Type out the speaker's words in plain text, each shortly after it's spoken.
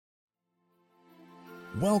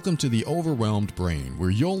Welcome to the Overwhelmed Brain, where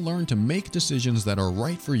you'll learn to make decisions that are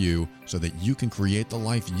right for you so that you can create the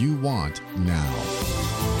life you want now.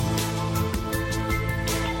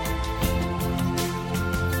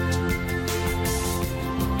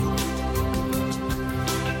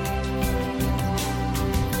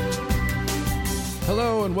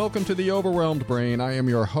 Hello and welcome to the Overwhelmed Brain. I am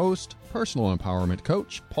your host, personal empowerment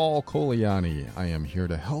coach, Paul Coliani. I am here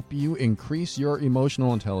to help you increase your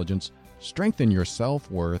emotional intelligence, strengthen your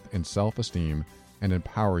self-worth and self-esteem, and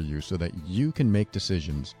empower you so that you can make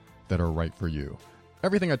decisions that are right for you.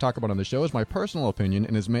 Everything I talk about on the show is my personal opinion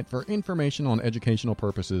and is meant for informational and educational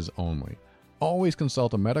purposes only. Always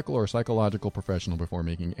consult a medical or psychological professional before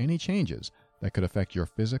making any changes that could affect your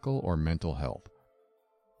physical or mental health.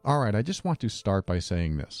 All right, I just want to start by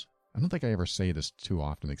saying this. I don't think I ever say this too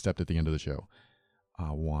often, except at the end of the show.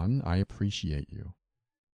 1, I appreciate you.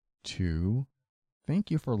 2,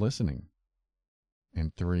 thank you for listening.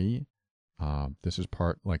 And 3, this is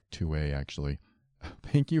part like 2A actually.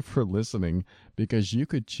 Thank you for listening, because you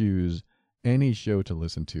could choose any show to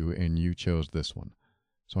listen to and you chose this one.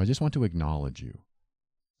 So I just want to acknowledge you.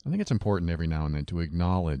 I think it's important every now and then to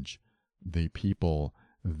acknowledge the people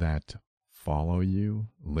that follow you,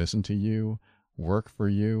 listen to you, work for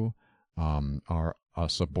you, are a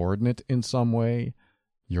subordinate in some way,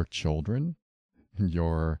 your children,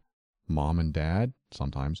 your mom and dad,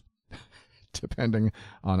 sometimes, depending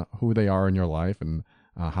on who they are in your life and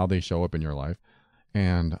how they show up in your life,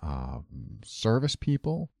 and service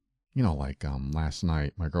people. You know, like last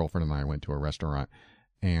night, my girlfriend and I went to a restaurant,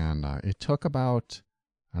 and it took about,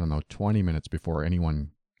 20 minutes before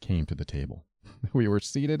anyone came to the table. We were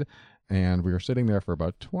seated, and we were sitting there for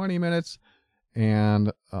about 20 minutes,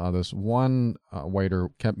 and this one waiter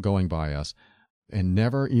kept going by us and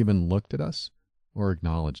never even looked at us or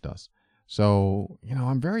acknowledged us. So,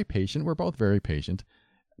 I'm very patient. We're both very patient.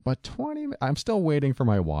 But I'm still waiting for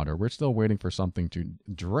my water. We're still waiting for something to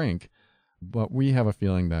drink. But we have a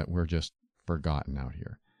feeling that we're just forgotten out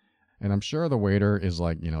here. And I'm sure the waiter is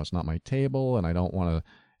like, it's not my table, and I don't want to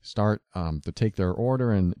start to take their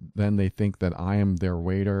order, and then they think that I am their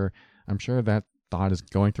waiter. I'm sure that thought is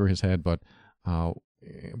going through his head, but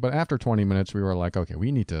after 20 minutes, we were like, okay,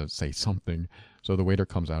 we need to say something. So the waiter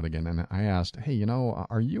comes out again, and I asked, hey,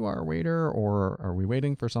 are you our waiter, or are we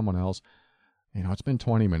waiting for someone else? It's been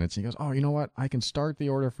 20 minutes. He goes, oh, you know what? I can start the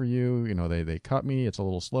order for you. They cut me. It's a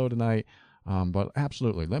little slow tonight, but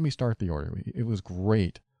absolutely, let me start the order. It was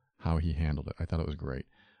great how he handled it. I thought it was great.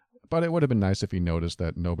 But it would have been nice if he noticed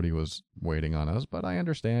that nobody was waiting on us. But I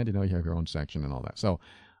understand, you have your own section and all that. So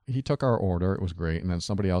he took our order. It was great. And then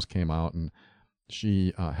somebody else came out, and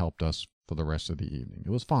she helped us for the rest of the evening. It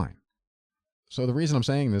was fine. So the reason I'm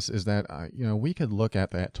saying this is that, we could look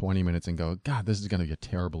at that 20 minutes and go, God, this is going to be a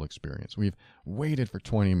terrible experience. We've waited for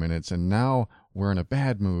 20 minutes, and now we're in a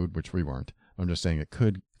bad mood, which we weren't. I'm just saying it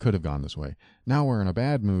could have gone this way. Now we're in a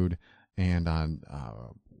bad mood, and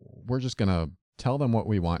we're just going to tell them what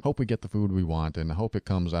we want, hope we get the food we want, and hope it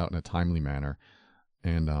comes out in a timely manner.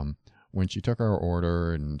 And when she took our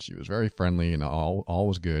order, and she was very friendly, and all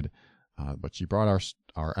was good, but she brought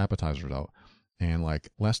our appetizers out, and like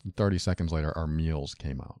less than 30 seconds later, our meals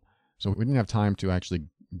came out. So we didn't have time to actually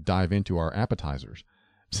dive into our appetizers.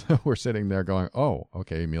 So we're sitting there going, oh,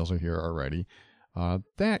 okay, meals are here already.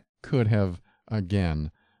 That could have, again,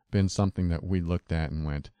 been something that we looked at and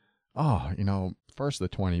went, oh, first the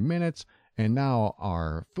 20 minutes, and now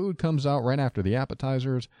our food comes out right after the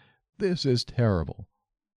appetizers. This is terrible.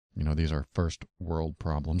 These are first world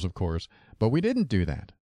problems, of course, but we didn't do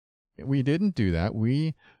that.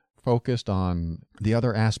 We focused on the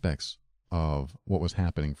other aspects of what was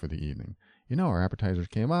happening for the evening. Our appetizers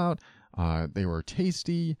came out. They were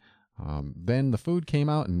tasty. Then the food came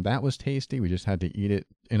out, and that was tasty. We just had to eat it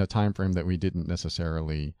in a time frame that we didn't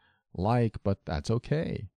necessarily like, but that's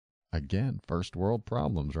okay. Again, first world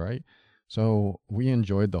problems, right? So we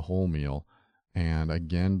enjoyed the whole meal. And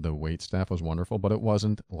again, the wait staff was wonderful, but it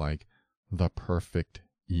wasn't like the perfect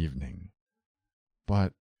evening.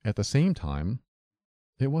 But at the same time,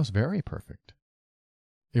 it was very perfect.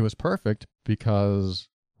 It was perfect because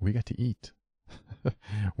we got to eat.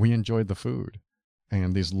 We enjoyed the food.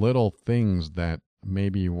 And these little things that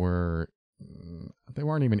maybe they weren't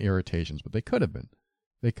even irritations, but they could have been.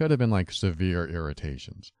 They could have been like severe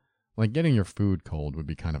irritations. Like getting your food cold would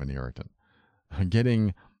be kind of an irritant.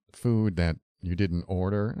 Getting food that you didn't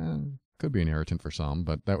order could be an irritant for some,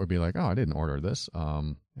 but that would be like, oh, I didn't order this.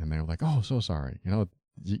 And they're like, oh, so sorry.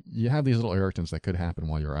 You have these little irritants that could happen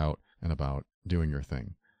while you're out and about doing your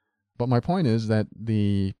thing. But my point is that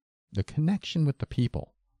the connection with the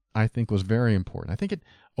people, I think, was very important. I think it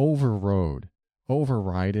overrode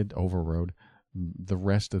overrode the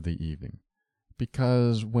rest of the evening.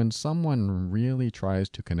 Because when someone really tries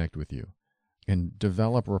to connect with you and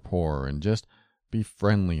develop rapport and just be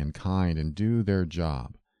friendly and kind and do their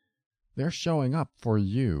job, they're showing up for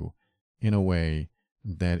you in a way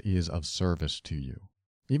that is of service to you.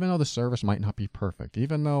 Even though the service might not be perfect,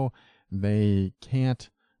 even though they can't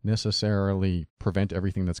necessarily prevent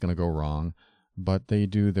everything that's going to go wrong, but they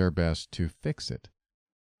do their best to fix it.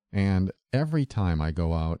 And every time I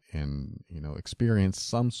go out and, experience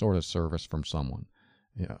some sort of service from someone,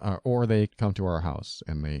 or they come to our house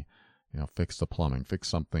and they, fix the plumbing, fix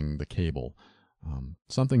something, the cable,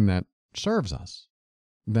 something that serves us,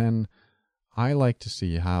 then I like to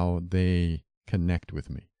see how they connect with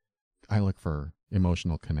me. I look for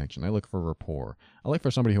emotional connection. I look for rapport. I look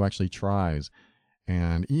for somebody who actually tries.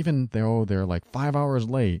 And even though they're like 5 hours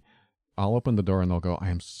late, I'll open the door and they'll go, "I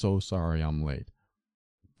am so sorry I'm late."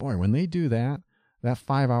 Boy, when they do that, that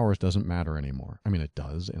 5 hours doesn't matter anymore. I mean, it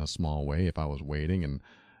does in a small way if I was waiting.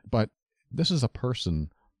 But this is a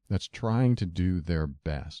person that's trying to do their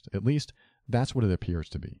best. At least that's what it appears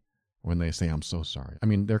to be when they say, "I'm so sorry." I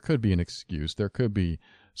mean, there could be an excuse. There could be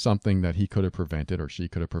something that he could have prevented or she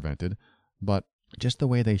could have prevented. But just the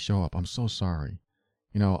way they show up, "I'm so sorry.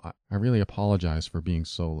 I really apologize for being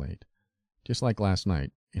so late." Just like last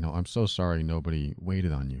night, "I'm so sorry nobody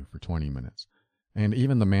waited on you for 20 minutes. And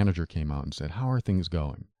even the manager came out and said, 'How are things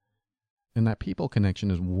going?'" And that people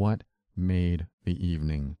connection is what made the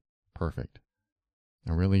evening perfect.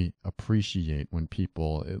 I really appreciate when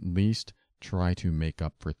people at least try to make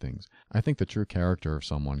up for things. I think the true character of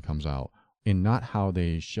someone comes out in not how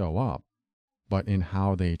they show up, but in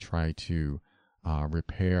how they try to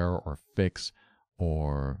repair or fix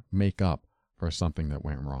or make up for something that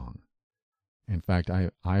went wrong. In fact,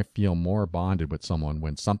 I feel more bonded with someone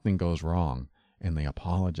when something goes wrong and they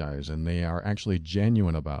apologize and they are actually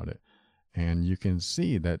genuine about it. And you can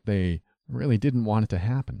see that they really didn't want it to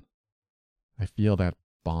happen. I feel that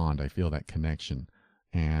bond. I feel that connection.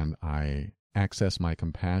 And I access my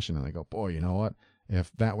compassion and I go, boy, you know what?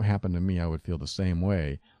 If that would happen to me, I would feel the same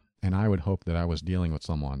way. And I would hope that I was dealing with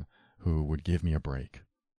someone who would give me a break.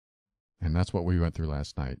 And that's what we went through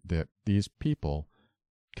last night, that these people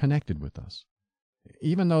connected with us.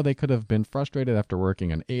 Even though they could have been frustrated after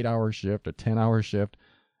working an 8-hour shift, a 10-hour shift,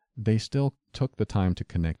 they still took the time to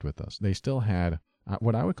connect with us. They still had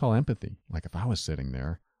what I would call empathy. Like if I was sitting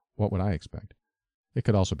there, what would I expect? It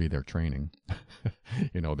could also be their training.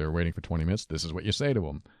 They're waiting for 20 minutes. This is what you say to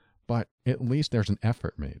them. But at least there's an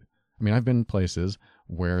effort made. I mean, I've been places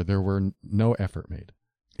where there were no effort made,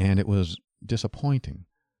 and it was disappointing.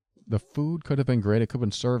 The food could have been great. It could have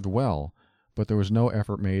been served well, but there was no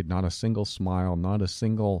effort made, not a single smile, not a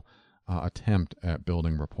single attempt at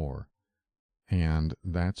building rapport. And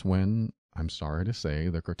that's when, I'm sorry to say,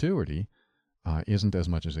 the gratuity isn't as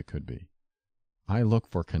much as it could be. I look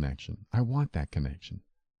for connection. I want that connection.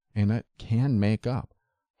 And that can make up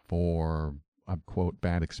for a, quote,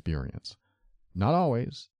 bad experience. Not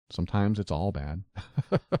always. Sometimes it's all bad.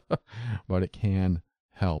 But it can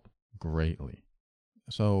help greatly.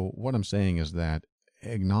 So what I'm saying is that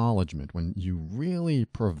acknowledgement, when you really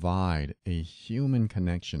provide a human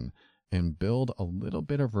connection and build a little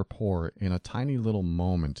bit of rapport in a tiny little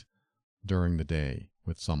moment during the day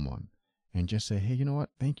with someone, and just say, hey, you know what?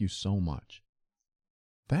 Thank you so much.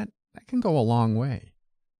 That can go a long way.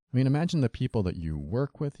 I mean, imagine the people that you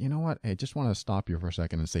work with. You know what? I just want to stop you for a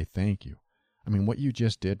second and say thank you. I mean, what you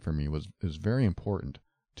just did for me is very important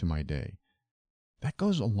to my day. That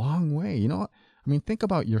goes a long way. You know what? I mean, think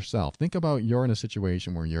about yourself. Think about you're in a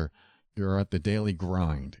situation where you're at the daily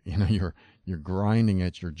grind. You're grinding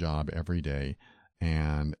at your job every day,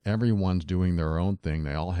 and everyone's doing their own thing.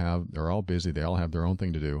 They're all busy. They all have their own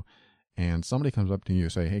thing to do. And somebody comes up to you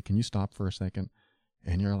and say, hey, can you stop for a second?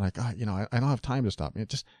 And you're like, I don't have time to stop.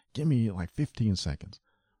 Just give me like 15 seconds.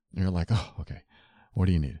 And you're like, oh, okay. What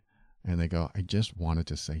do you need? And they go, I just wanted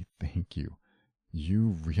to say thank you.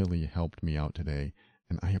 You really helped me out today,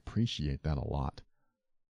 and I appreciate that a lot.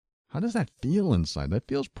 How does that feel inside? That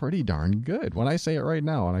feels pretty darn good. When I say it right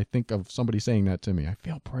now and I think of somebody saying that to me, I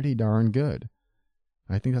feel pretty darn good.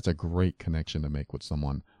 I think that's a great connection to make with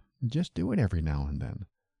someone. Just do it every now and then.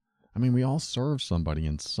 I mean, we all serve somebody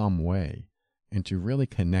in some way, and to really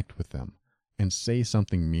connect with them and say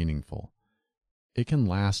something meaningful, it can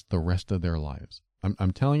last the rest of their lives.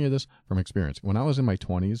 I'm telling you this from experience. When I was in my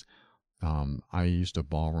 20s, I used to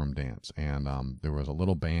ballroom dance, and there was a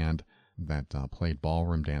little band that played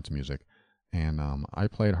ballroom dance music, and I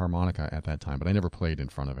played harmonica at that time, but I never played in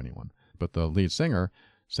front of anyone. But the lead singer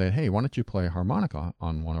said, hey, why don't you play harmonica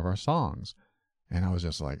on one of our songs? And I was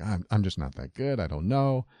just like, I'm just not that good. I don't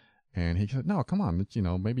know. And he said, no, come on.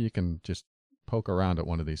 Maybe you can just poke around at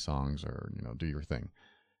one of these songs or, do your thing.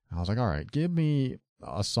 And I was like, all right, give me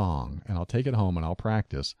a song and I'll take it home and I'll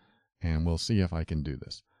practice and we'll see if I can do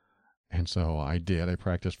this. And so I did. I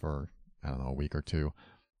practiced for, I don't know, a week or two.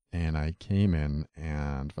 And I came in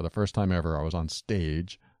and for the first time ever, I was on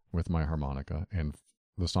stage with my harmonica and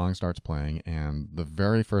the song starts playing, and the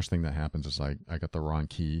very first thing that happens is I got the wrong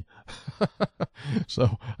key.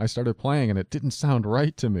 So I started playing, and it didn't sound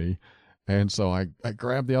right to me. And so I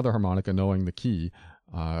grabbed the other harmonica, knowing the key,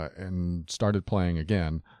 and started playing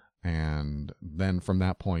again. And then from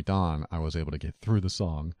that point on, I was able to get through the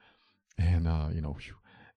song. And,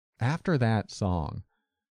 after that song,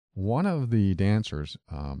 one of the dancers,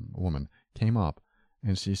 woman, came up,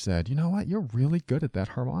 and she said, you know what, you're really good at that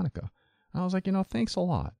harmonica. I was like, thanks a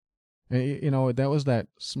lot. That was that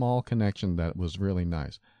small connection that was really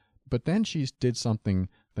nice. But then she did something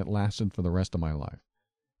that lasted for the rest of my life.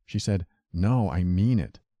 She said, no, I mean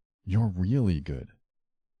it. You're really good.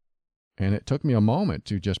 And it took me a moment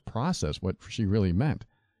to just process what she really meant.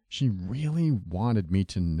 She really wanted me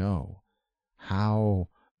to know how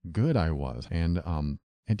good I was. And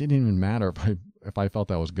it didn't even matter if I felt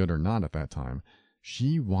I was good or not at that time.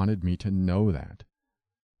 She wanted me to know that.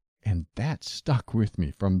 And that stuck with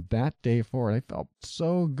me from that day forward. I felt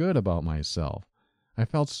so good about myself. I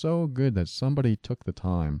felt so good that somebody took the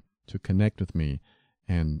time to connect with me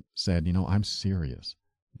and said, I'm serious.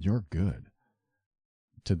 You're good.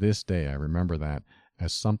 To this day, I remember that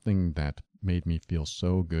as something that made me feel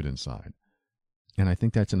so good inside. And I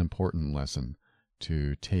think that's an important lesson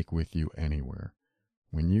to take with you anywhere.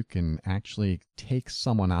 When you can actually take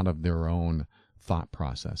someone out of their own thought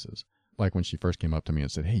processes. Like when she first came up to me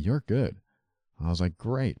and said, hey, you're good. I was like,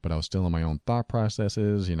 great. But I was still in my own thought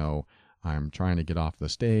processes. I'm trying to get off the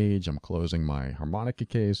stage. I'm closing my harmonica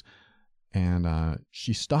case. And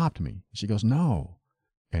she stopped me. She goes, no.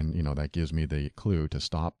 And, that gives me the clue to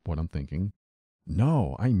stop what I'm thinking.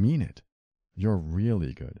 No, I mean it. You're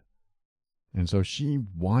really good. And so she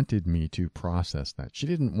wanted me to process that. She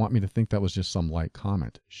didn't want me to think that was just some light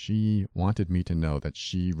comment. She wanted me to know that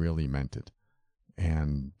she really meant it.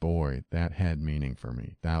 And boy, that had meaning for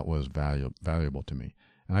me. That was valuable to me.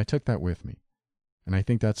 And I took that with me. And I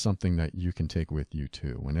think that's something that you can take with you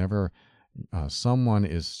too. Whenever someone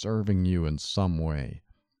is serving you in some way,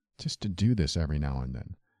 just to do this every now and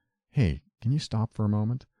then. Hey, can you stop for a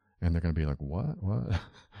moment? And they're going to be like, what?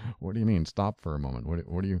 What do you mean stop for a moment?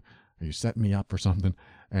 What are you setting me up for something?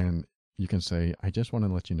 And you can say, I just want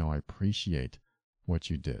to let you know I appreciate what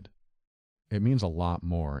you did. It means a lot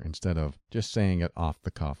more instead of just saying it off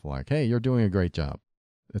the cuff like, hey, you're doing a great job.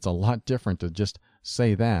 It's a lot different to just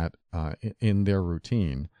say that in their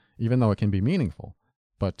routine, even though it can be meaningful,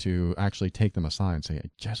 but to actually take them aside and say, I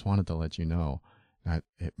just wanted to let you know that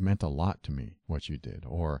it meant a lot to me what you did,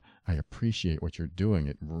 or I appreciate what you're doing.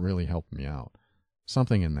 It really helped me out.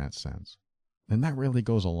 Something in that sense. And that really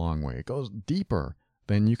goes a long way. It goes deeper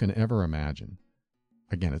than you can ever imagine.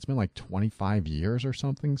 Again, it's been like 25 years or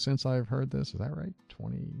something since I've heard this. Is that right?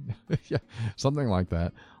 20? Yeah, something like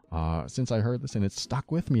that. Since I heard this, and it's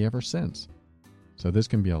stuck with me ever since. So this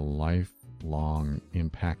can be a lifelong,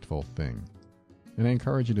 impactful thing. And I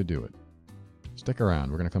encourage you to do it. Stick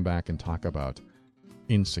around. We're going to come back and talk about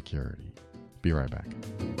insecurity. Be right back.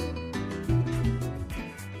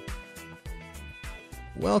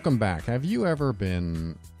 Welcome back. Have you ever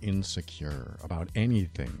been insecure about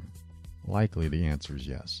anything? Likely the answer is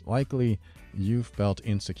yes. Likely you've felt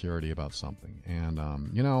insecurity about something. And,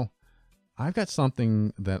 I've got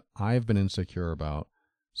something that I've been insecure about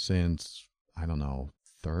since, I don't know,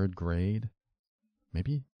 third grade?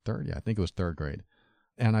 Maybe third? Yeah, I think it was third grade.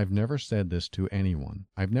 And I've never said this to anyone.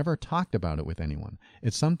 I've never talked about it with anyone.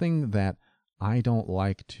 It's something that I don't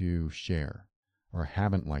like to share, or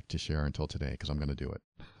haven't liked to share until today, because I'm going to do it.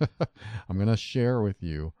 I'm going to share with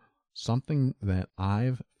you something that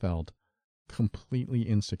I've felt completely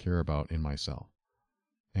insecure about in myself.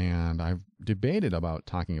 And I've debated about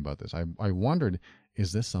talking about this. I wondered,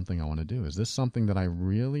 is this something I want to do? Is this something that I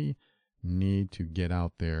really need to get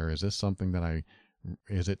out there? Is this something that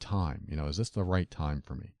is it time? Is this the right time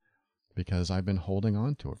for me? Because I've been holding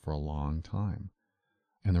on to it for a long time.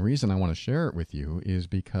 And the reason I want to share it with you is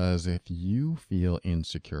because if you feel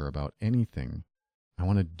insecure about anything, I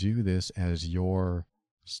want to do this as your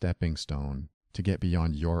stepping stone to get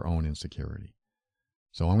beyond your own insecurity.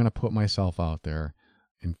 So I'm going to put myself out there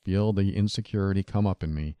and feel the insecurity come up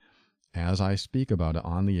in me as I speak about it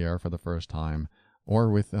on the air for the first time,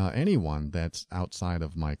 or with anyone that's outside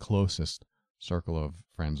of my closest circle of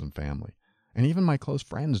friends and family. And even my close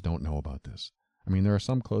friends don't know about this. I mean, there are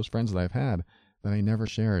some close friends that I've had that I never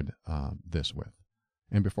shared this with.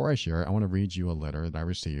 And before I share it, I want to read you a letter that I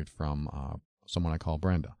received from someone I call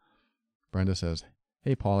Brenda. Brenda says,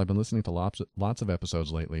 "Hey, Paul, I've been listening to lots of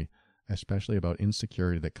episodes lately, especially about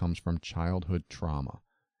insecurity that comes from childhood trauma.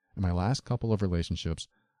 In my last couple of relationships,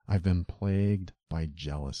 I've been plagued by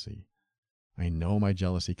jealousy. I know my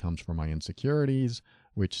jealousy comes from my insecurities,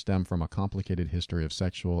 which stem from a complicated history of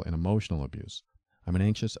sexual and emotional abuse. I'm an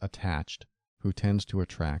anxious attached who tends to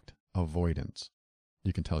attract avoidance."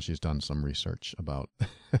 You can tell she's done some research about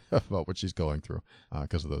about what she's going through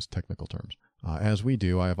because of those technical terms. As we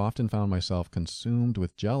do, I have often found myself consumed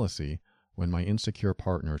with jealousy when my insecure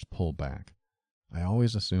partners pull back. I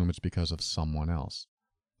always assume it's because of someone else.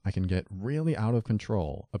 I can get really out of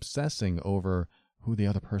control, obsessing over who the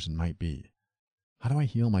other person might be. How do I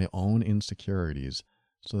heal my own insecurities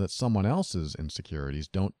so that someone else's insecurities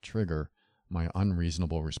don't trigger my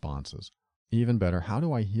unreasonable responses? Even better, how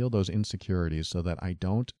do I heal those insecurities so that I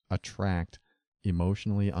don't attract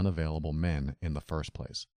emotionally unavailable men in the first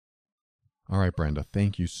place? All right, Brenda,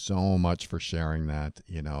 thank you so much for sharing that.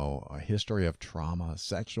 A history of trauma,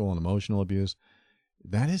 sexual and emotional abuse,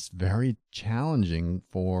 that is very challenging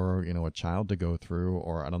for, a child to go through,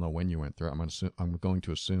 or I don't know when you went through it. I'm going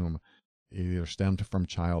to assume it either stemmed from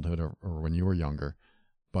childhood or when you were younger.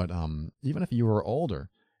 But even if you were older,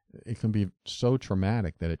 it can be so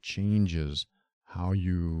traumatic that it changes how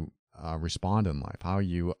you respond in life, how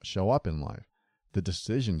you show up in life, the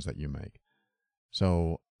decisions that you make.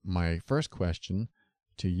 So my first question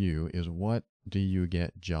to you is, what do you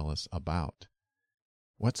get jealous about?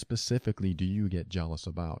 What specifically do you get jealous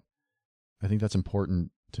about? I think that's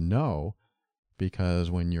important to know,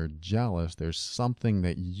 because when you're jealous, there's something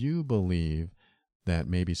that you believe that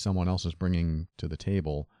maybe someone else is bringing to the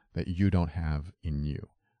table that you don't have in you,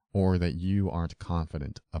 or that you aren't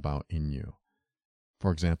confident about in you.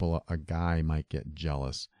 For example, a guy might get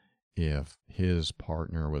jealous if his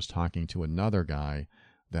partner was talking to another guy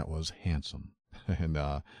that was handsome and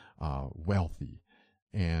wealthy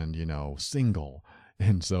and, single.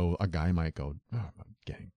 And so a guy might go, "Oh, I'm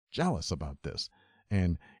getting jealous about this."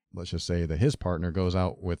 And let's just say that his partner goes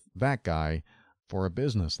out with that guy for a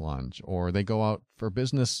business lunch, or they go out for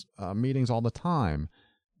business meetings all the time,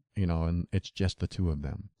 and it's just the two of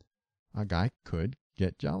them. A guy could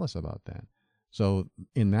get jealous about that. So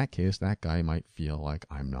in that case, that guy might feel like,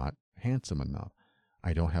 I'm not handsome enough.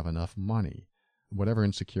 I don't have enough money. Whatever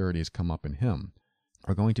insecurities come up in him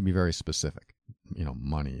are going to be very specific.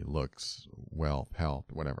 Money, looks, wealth,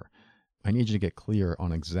 health, whatever. I need you to get clear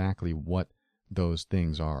on exactly what those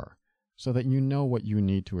things are so that you know what you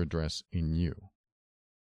need to address in you.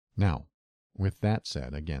 Now, with that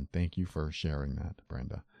said, again, thank you for sharing that,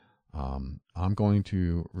 Brenda. I'm going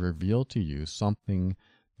to reveal to you something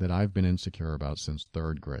that I've been insecure about since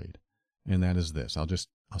third grade. And that is this. I'll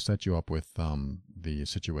set you up with the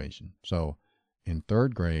situation. So in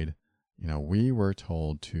third grade, we were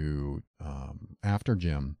told to, after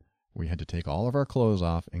gym, we had to take all of our clothes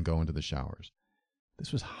off and go into the showers.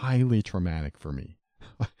 This was highly traumatic for me.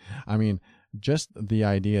 I mean, just the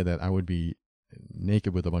idea that I would be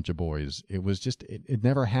naked with a bunch of boys, it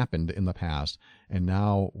never happened in the past, and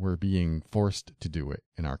now we're being forced to do it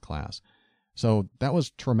in our class. So that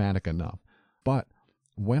was traumatic enough. But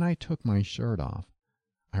when I took my shirt off,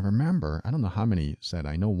 I remember, I don't know how many said,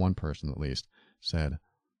 I know one person at least said,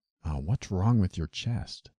 "What's wrong with your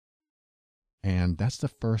chest?" And that's the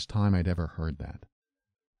first time I'd ever heard that.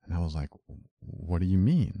 And I was like, "What do you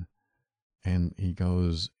mean?" And he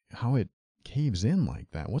goes, "How it caves in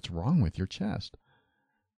like that. What's wrong with your chest?"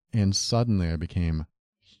 And suddenly I became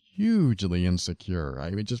hugely insecure.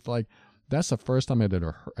 I mean, just like, that's the first time I'd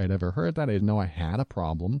ever heard that. I didn't know I had a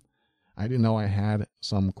problem. I didn't know I had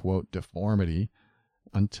some, quote, deformity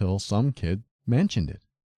until some kid mentioned it.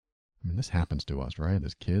 I mean, this happens to us, right?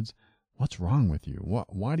 As kids, what's wrong with you?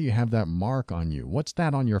 Why do you have that mark on you? What's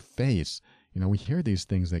that on your face? We hear these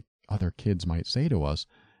things that other kids might say to us,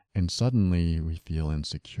 and suddenly we feel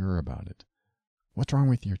insecure about it. What's wrong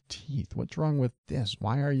with your teeth? What's wrong with this?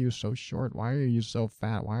 Why are you so short? Why are you so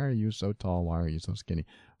fat? Why are you so tall? Why are you so skinny?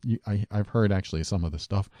 I've heard actually some of the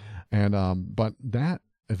stuff. And but that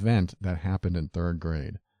event that happened in third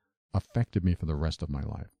grade affected me for the rest of my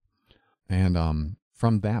life. And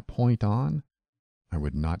from that point on, I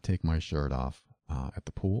would not take my shirt off at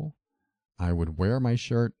the pool. I would wear my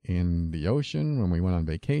shirt in the ocean when we went on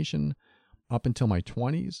vacation up until my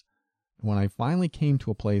 20s. When I finally came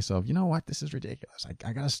to a place of, you know what, this is ridiculous.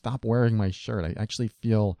 I got to stop wearing my shirt. I actually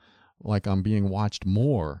feel like I'm being watched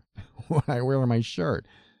more when I wear my shirt.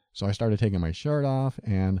 So I started taking my shirt off,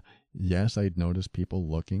 and yes, I'd notice people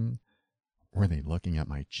looking, were they looking at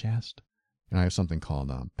my chest? And I have something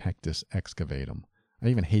called pectus excavatum. I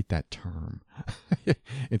even hate that term.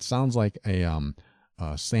 It sounds like a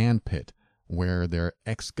sand pit where they're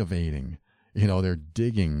excavating. They're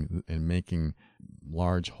digging and making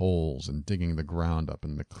large holes and digging the ground up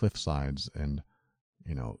in the cliff sides. And,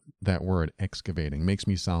 that word excavating makes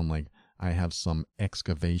me sound like I have some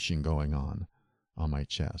excavation going on my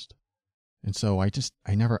chest. And so I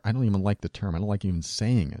don't even like the term. I don't like even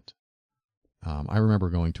saying it. I remember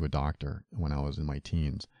going to a doctor when I was in my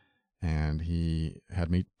teens, and he had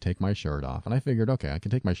me take my shirt off. And I figured, okay, I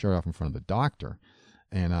can take my shirt off in front of the doctor,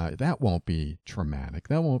 and that won't be traumatic.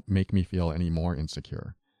 That won't make me feel any more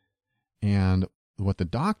insecure. And what the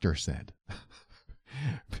doctor said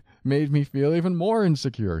made me feel even more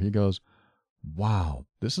insecure. He goes, wow,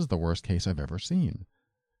 this is the worst case I've ever seen.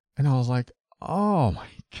 And I was like, oh my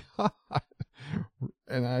God.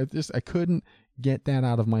 And I couldn't get that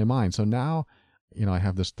out of my mind. So now, I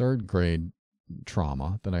have this third grade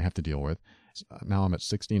trauma that I have to deal with. Now I'm at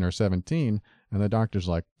 16 or 17, and the doctor's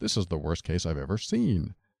like, this is the worst case I've ever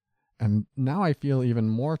seen. And now I feel even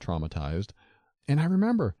more traumatized. And I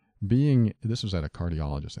remember this was at a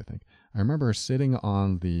cardiologist, I think. I remember sitting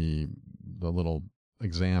on the little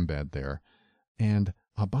exam bed there, and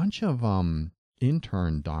a bunch of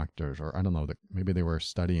intern doctors, or I don't know, maybe they were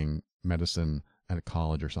studying medicine at a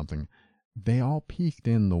college or something. They all peeked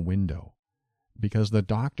in the window because the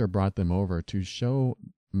doctor brought them over to show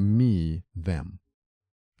me them.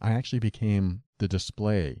 I actually became the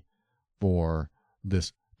display for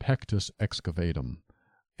this pectus excavatum.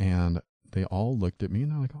 And they all looked at me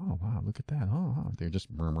and they're like, oh, wow, look at that. Oh, they're just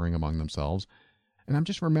murmuring among themselves. And I'm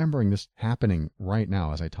just remembering this happening right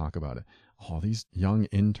now as I talk about it. All these young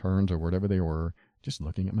interns or whatever they were just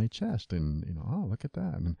looking at my chest and, oh, look at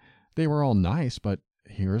that. And they were all nice, but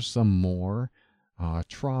here's some more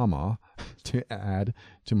trauma to add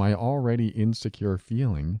to my already insecure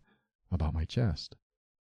feeling about my chest.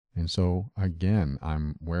 And so, again,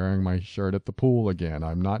 I'm wearing my shirt at the pool again.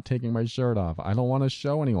 I'm not taking my shirt off. I don't want to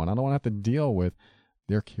show anyone. I don't want to have to deal with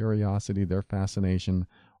their curiosity, their fascination,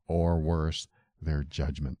 or worse, their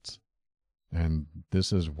judgments. And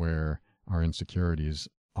this is where our insecurities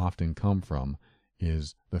often come from,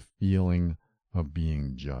 is the feeling of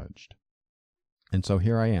being judged. And so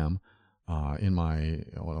here I am in my,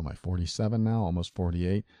 47 now, almost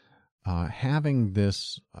 48, having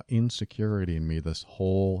this insecurity in me this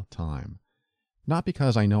whole time. Not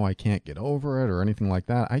because I know I can't get over it or anything like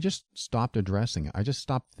that. I just stopped addressing it. I just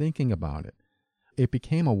stopped thinking about it. It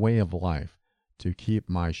became a way of life to keep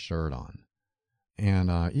my shirt on.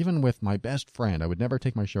 And even with my best friend, I would never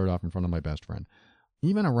take my shirt off in front of my best friend.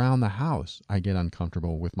 Even around the house, I get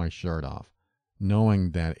uncomfortable with my shirt off,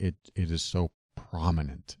 knowing that it is so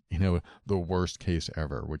prominent. The worst case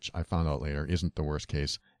ever, which I found out later isn't the worst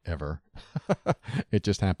case ever. It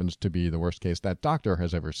just happens to be the worst case that doctor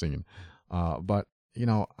has ever seen. But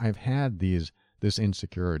I've had this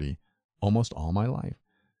insecurity almost all my life.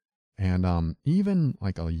 And even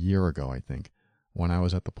like a year ago, I think, when I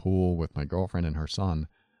was at the pool with my girlfriend and her son,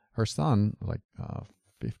 like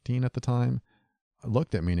 15 at the time,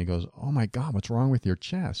 looked at me and he goes, oh my God, what's wrong with your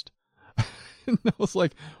chest? And I was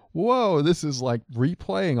like, whoa, this is like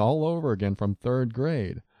replaying all over again from third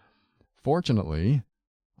grade. Fortunately,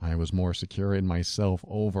 I was more secure in myself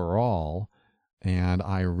overall, and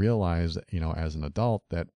I realized, as an adult,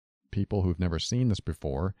 that people who've never seen this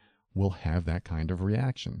before will have that kind of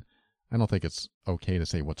reaction. I don't think it's okay to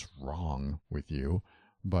say what's wrong with you,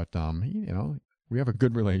 but, we have a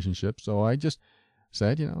good relationship, so I just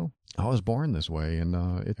said, I was born this way, and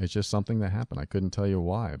it's just something that happened. I couldn't tell you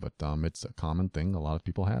why, but it's a common thing. A lot of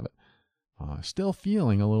people have it. Still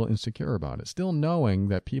feeling a little insecure about it. Still knowing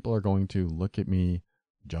that people are going to look at me,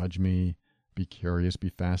 judge me, be curious, be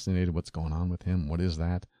fascinated. What's going on with him? What is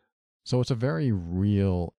that? So it's a very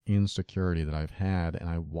real insecurity that I've had, and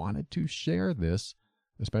I wanted to share this,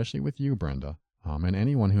 especially with you, Brenda, and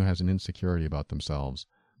anyone who has an insecurity about themselves,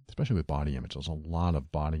 especially with body image. There's a lot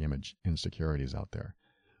of body image insecurities out there.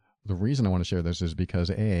 The reason I want to share this is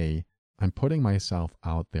because, A, I'm putting myself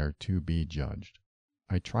out there to be judged.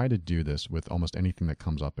 I try to do this with almost anything that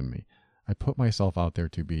comes up in me. I put myself out there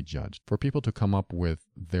to be judged, for people to come up with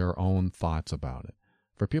their own thoughts about it,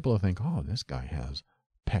 for people to think, oh, this guy has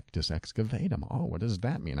pectus excavatum. Oh, what does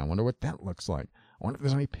that mean? I wonder what that looks like. I wonder if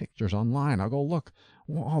there's any pictures online. I'll go look.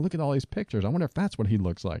 Oh, look at all these pictures. I wonder if that's what he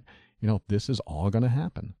looks like. This is all going to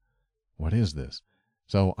happen. What is this?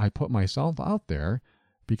 So I put myself out there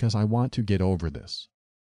because I want to get over this.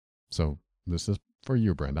 So this is for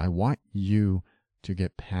you, Brenda. I want you to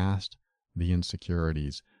get past the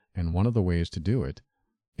insecurities. And one of the ways to do it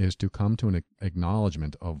is to come to an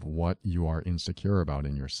acknowledgement of what you are insecure about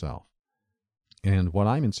in yourself. And what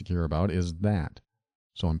I'm insecure about is that.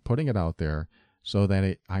 So I'm putting it out there so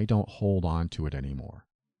that I don't hold on to it anymore.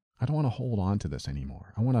 I don't want to hold on to this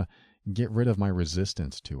anymore. I want to get rid of my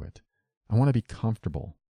resistance to it. I want to be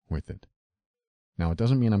comfortable with it. Now, it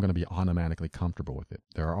doesn't mean I'm going to be automatically comfortable with it.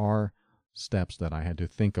 There are steps that I had to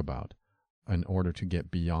think about in order to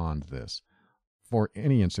get beyond this for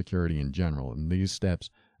any insecurity in general, and these steps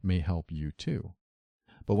may help you too.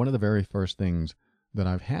 But one of the very first things that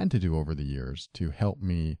I've had to do over the years to help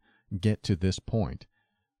me get to this point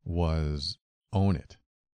was own it.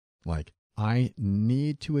 Like, I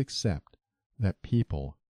need to accept that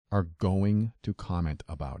people are going to comment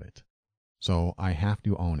about it. So I have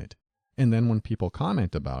to own it. And then when people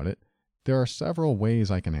comment about it, there are several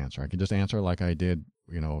ways I can answer. I can just answer like I did,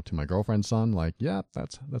 to my girlfriend's son, like, yeah,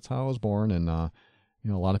 that's how I was born. And, a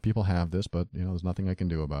lot of people have this, but, there's nothing I can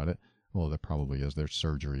do about it. Well, there probably is. There's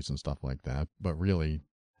surgeries and stuff like that. But really,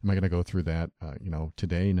 am I going to go through that,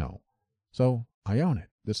 today? No. So I own it.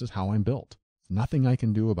 This is how I'm built. There's nothing I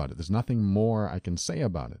can do about it. There's nothing more I can say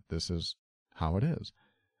about it. This is how it is.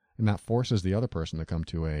 And that forces the other person to come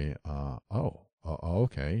to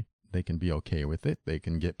okay. They can be okay with it. They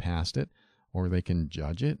can get past it, or they can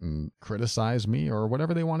judge it and criticize me or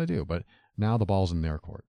whatever they want to do. But now the ball's in their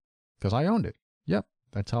court because I owned it. Yep,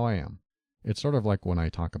 that's how I am. It's sort of like when I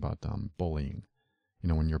talk about bullying,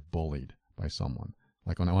 when you're bullied by someone.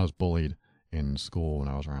 Like when I was bullied in school when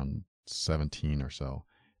I was around 17 or so,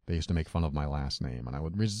 they used to make fun of my last name, and I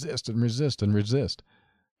would resist and resist and resist.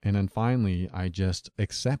 And then finally, I just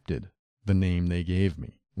accepted the name they gave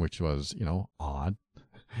me, which was, odd,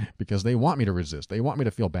 because they want me to resist. They want me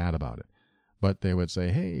to feel bad about it. But they would say,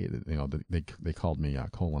 hey, they called me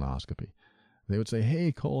colonoscopy. They would say,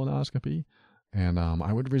 hey, colonoscopy. And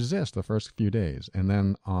I would resist the first few days. And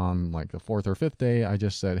then on like the fourth or fifth day, I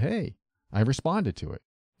just said, hey, I responded to it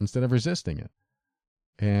instead of resisting it.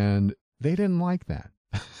 And they didn't like that.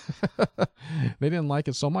 They didn't like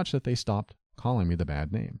it so much that they stopped calling me the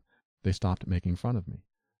bad name. They stopped making fun of me.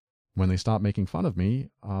 When they stopped making fun of me,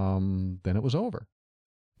 then it was over.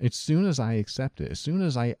 As soon as I accepted it, as soon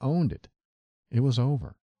as I owned it, it was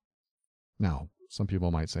over. Now, some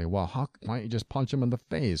people might say, well, why don't you just punch them in the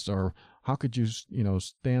face? Or how could you,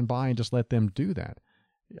 stand by and just let them do that?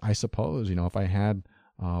 I suppose, if I had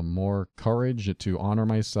more courage to honor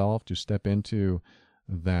myself, to step into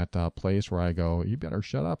that place where I go, you better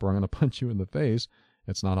shut up or I'm going to punch you in the face.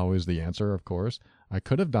 It's not always the answer, of course. I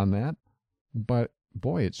could have done that, but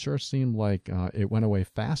boy, it sure seemed like it went away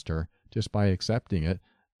faster just by accepting it,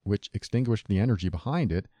 which extinguished the energy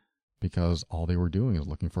behind it because all they were doing is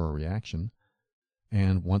looking for a reaction.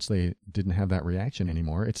 And once they didn't have that reaction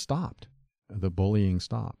anymore, it stopped. The bullying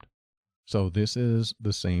stopped. So this is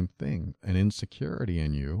the same thing. An insecurity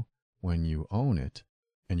in you, when you own it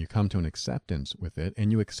and you come to an acceptance with it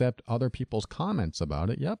and you accept other people's comments about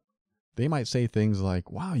it, yep. They might say things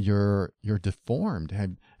like, wow, you're deformed.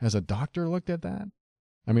 Has a doctor looked at that?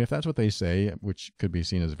 I mean, if that's what they say, which could be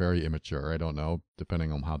seen as very immature, I don't know,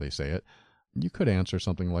 depending on how they say it, you could answer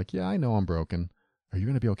something like, yeah, I know I'm broken. Are you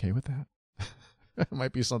going to be okay with that? It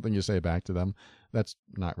might be something you say back to them. That's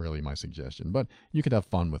not really my suggestion, but you could have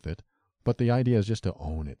fun with it. But the idea is just to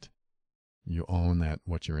own it. You own that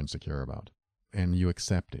what you're insecure about, and you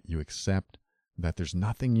accept it. You accept that there's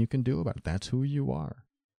nothing you can do about it. That's who you are.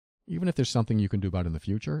 Even if there's something you can do about it in the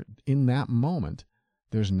future, in that moment,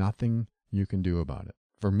 there's nothing you can do about it.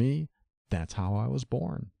 For me, that's how I was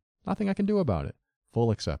born. Nothing I can do about it.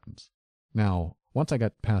 Full acceptance. Now, once I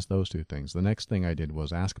got past those two things, the next thing I did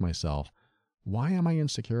was ask myself, why am I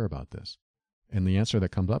insecure about this? And the answer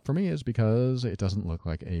that comes up for me is because it doesn't look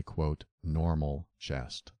like a, quote, normal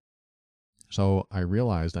chest. So I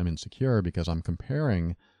realized I'm insecure because I'm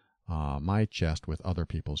comparing my chest with other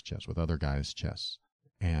people's chests, with other guys' chests.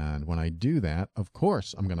 And when I do that, of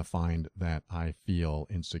course, I'm going to find that I feel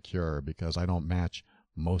insecure because I don't match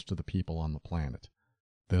most of the people on the planet.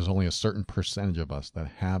 There's only a certain percentage of us that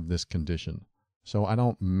have this condition. So I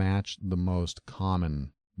don't match the most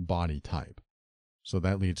common body type. So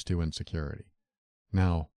that leads to insecurity.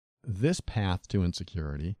 Now, this path to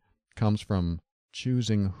insecurity comes from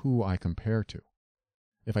choosing who I compare to.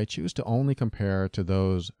 If I choose to only compare to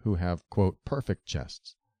those who have, quote, perfect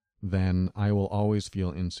chests, then I will always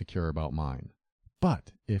feel insecure about mine.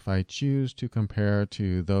 But if I choose to compare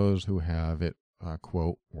to those who have it,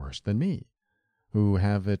 quote, worse than me, who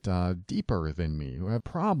have it deeper than me, who have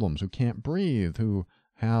problems, who can't breathe, who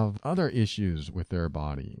have other issues with their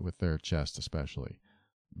body, with their chest especially,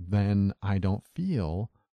 then I don't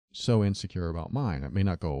feel so insecure about mine. It may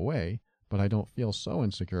not go away, but I don't feel so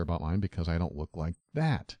insecure about mine because I don't look like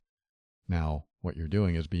that. Now, what you're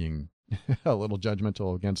doing is being a little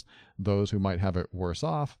judgmental against those who might have it worse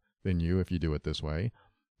off than you if you do it this way.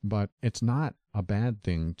 But it's not a bad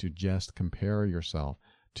thing to just compare yourself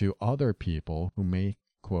to other people who may,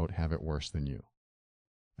 quote, have it worse than you.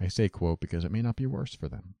 I say quote because it may not be worse for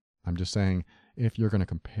them. I'm just saying if you're going to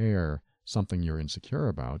compare something you're insecure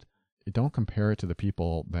about, don't compare it to the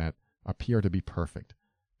people that appear to be perfect,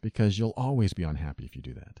 because you'll always be unhappy if you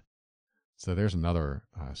do that. So there's another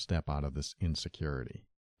step out of this insecurity.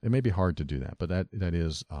 It may be hard to do that, but that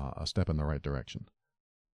is a step in the right direction.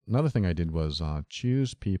 Another thing I did was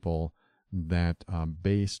choose people that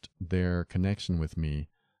based their connection with me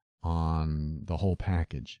on the whole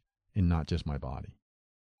package and not just my body.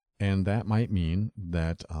 And that might mean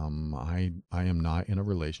that I am not in a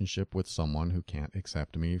relationship with someone who can't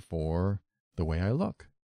accept me for the way I look.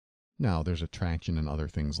 Now, there's attraction and other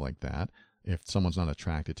things like that. If someone's not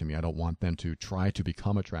attracted to me, I don't want them to try to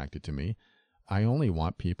become attracted to me. I only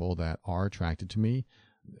want people that are attracted to me,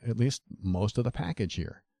 at least most of the package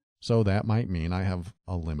here. So that might mean I have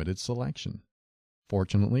a limited selection.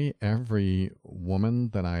 Fortunately, every woman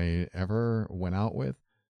that I ever went out with,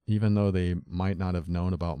 even though they might not have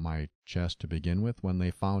known about my chest to begin with, when they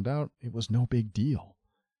found out, it was no big deal.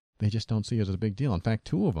 They just don't see it as a big deal. In fact,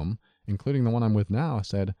 2 of them, including the one I'm with now,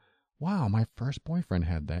 said, "Wow, my first boyfriend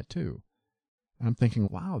had that too." I'm thinking,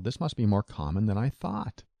 wow, this must be more common than I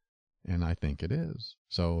thought. And I think it is.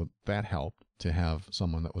 So that helped to have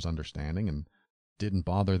someone that was understanding and didn't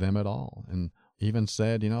bother them at all. And even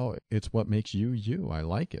said, it's what makes you you. I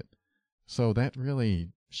like it. So that really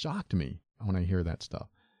shocked me when I hear that stuff,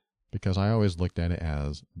 because I always looked at it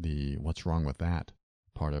as the what's wrong with that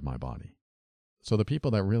part of my body. So the people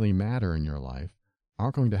that really matter in your life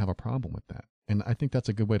aren't going to have a problem with that. And I think that's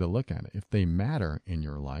a good way to look at it. If they matter in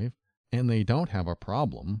your life and they don't have a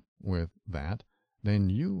problem with that, then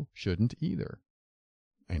you shouldn't either.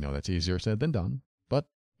 I know that's easier said than done, but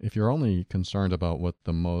if you're only concerned about what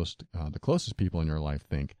the closest people in your life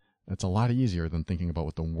think, that's a lot easier than thinking about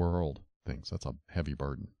what the world thinks. That's a heavy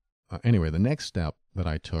burden. Anyway, the next step that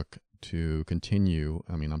I took to continue,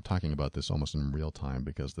 I'm talking about this almost in real time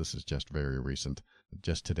because this is just very recent,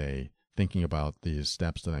 just today, thinking about these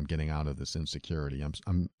steps that I'm getting out of this insecurity.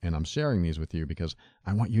 I'm sharing these with you because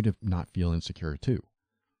I want you to not feel insecure too.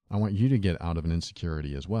 I want you to get out of an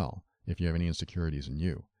insecurity as well, if you have any insecurities in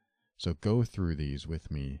you. So go through these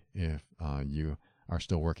with me if you are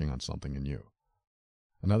still working on something in you.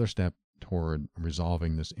 Another step toward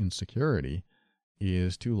resolving this insecurity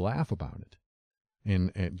is to laugh about it.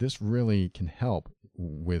 And this really can help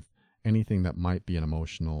with anything that might be an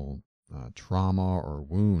emotional trauma or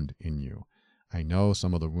wound in you. I know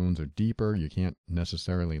some of the wounds are deeper. You can't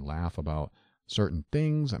necessarily laugh about certain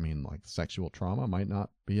things. Like sexual trauma might not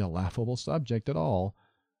be a laughable subject at all.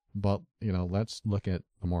 But, let's look at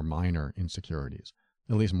the more minor insecurities,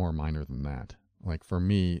 at least more minor than that. Like for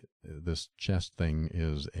me, this chest thing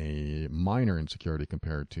is a minor insecurity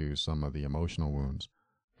compared to some of the emotional wounds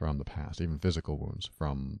from the past, even physical wounds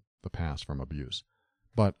from the past from abuse.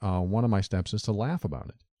 But one of my steps is to laugh about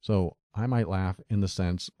it. So I might laugh in the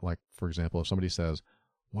sense, like, for example, if somebody says,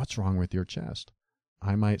 "What's wrong with your chest?"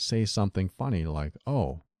 I might say something funny like,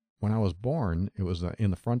 "Oh, when I was born, it was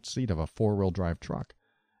in the front seat of a 4-wheel drive truck.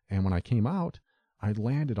 And when I came out, I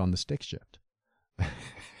landed on the stick shift.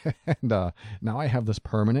 And now I have this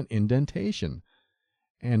permanent indentation."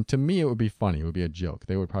 And to me, it would be funny. It would be a joke.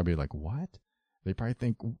 They would probably be like, "What?" They probably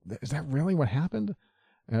think, "Is that really what happened?"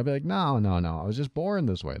 And I'd be like, no. I was just born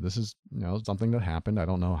this way. This is, something that happened. I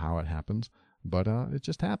don't know how it happens, but it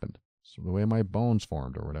just happened. It's the way my bones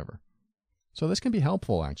formed or whatever. So this can be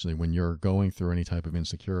helpful, actually, when you're going through any type of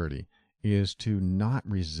insecurity, is to not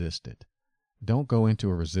resist it. Don't go into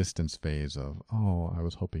a resistance phase of, "Oh, I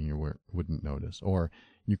was hoping you wouldn't notice," or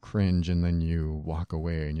you cringe and then you walk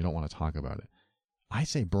away and you don't want to talk about it. I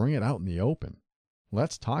say bring it out in the open.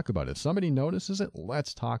 Let's talk about it. If somebody notices it,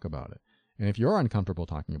 let's talk about it. And if you're uncomfortable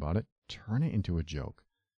talking about it, turn it into a joke.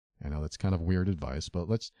 I know that's kind of weird advice, but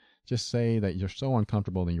let's just say that you're so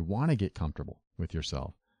uncomfortable and you want to get comfortable with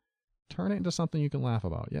yourself. Turn it into something you can laugh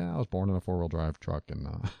about. "Yeah, I was born in a 4-wheel drive truck and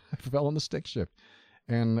I fell in the stick shift."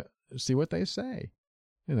 And see what they say.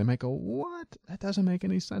 And they might go, "What? That doesn't make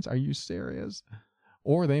any sense. Are you serious?"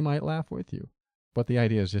 Or they might laugh with you. But the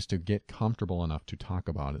idea is just to get comfortable enough to talk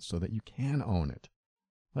about it so that you can own it.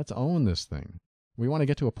 Let's own this thing. We want to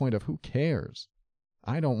get to a point of who cares.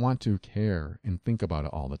 I don't want to care and think about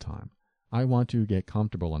it all the time. I want to get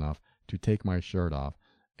comfortable enough to take my shirt off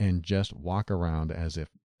and just walk around as if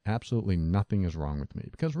absolutely nothing is wrong with me.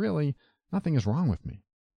 Because really, nothing is wrong with me.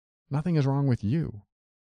 Nothing is wrong with you.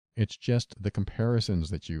 It's just the comparisons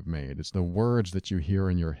that you've made. It's the words that you hear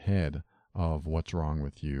in your head of what's wrong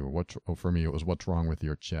with you. For me, it was what's wrong with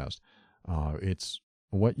your chest. It's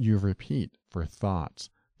what you repeat for thoughts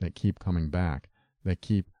that keep coming back, that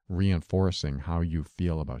keep reinforcing how you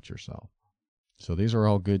feel about yourself. So these are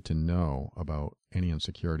all good to know about any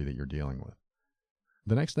insecurity that you're dealing with.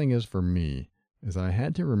 The next thing is for me is that I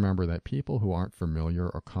had to remember that people who aren't familiar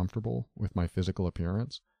or comfortable with my physical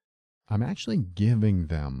appearance, I'm actually giving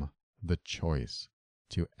them the choice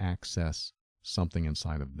to access something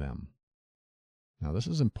inside of them. Now, this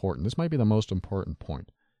is important. This might be the most important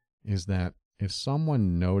point, is that if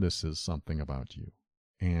someone notices something about you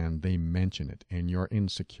and they mention it and you're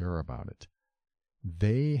insecure about it,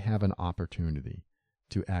 they have an opportunity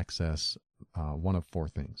to access one of four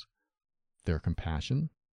things. Their compassion,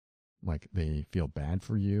 like they feel bad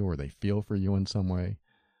for you or they feel for you in some way.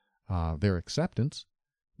 Their acceptance,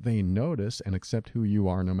 they notice and accept who you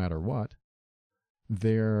are no matter what.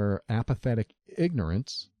 Their apathetic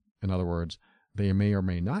ignorance, in other words, they may or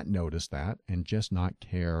may not notice that and just not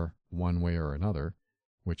care one way or another,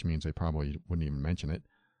 which means they probably wouldn't even mention it,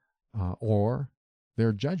 or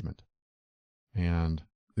their judgment. And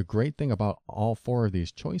the great thing about all four of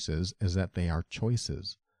these choices is that they are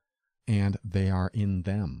choices and they are in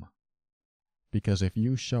them. Because if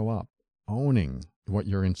you show up owning what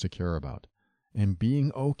you're insecure about and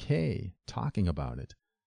being okay talking about it,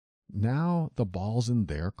 now the ball's in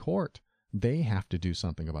their court. They have to do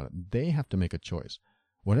something about it. They have to make a choice.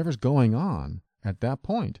 Whatever's going on at that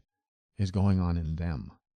point is going on in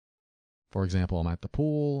them. For example, I'm at the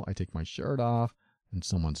pool, I take my shirt off, and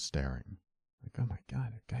someone's staring. Like, oh my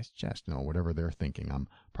God, that guy's chest. Whatever they're thinking. I'm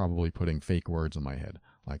probably putting fake words in my head.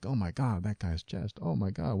 Like, oh my God, that guy's chest. Oh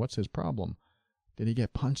my God, what's his problem? Did he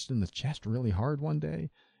get punched in the chest really hard one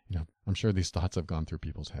day? I'm sure these thoughts have gone through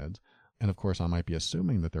people's heads. And of course, I might be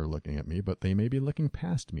assuming that they're looking at me, but they may be looking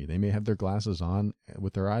past me. They may have their glasses on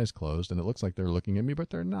with their eyes closed, and it looks like they're looking at me,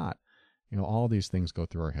 but they're not. All these things go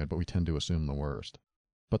through our head, but we tend to assume the worst.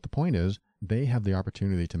 But the point is, they have the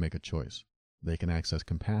opportunity to make a choice. They can access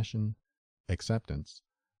compassion, acceptance,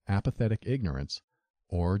 apathetic ignorance,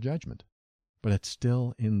 or judgment. But it's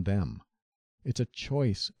still in them. It's a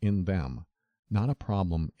choice in them, not a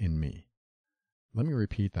problem in me. Let me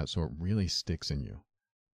repeat that so it really sticks in you.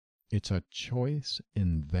 It's a choice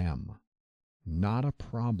in them, not a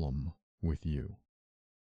problem with you.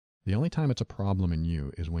 The only time it's a problem in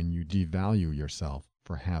you is when you devalue yourself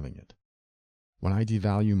for having it. When I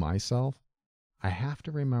devalue myself, I have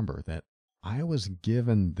to remember that I was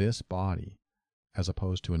given this body as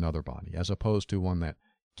opposed to another body, as opposed to one that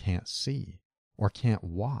can't see or can't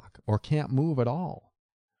walk or can't move at all.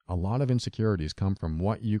 A lot of insecurities come from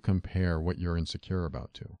what you compare what you're insecure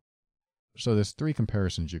about to. So there's three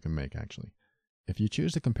comparisons you can make, actually. If you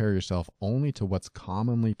choose to compare yourself only to what's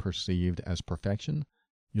commonly perceived as perfection,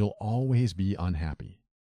 you'll always be unhappy.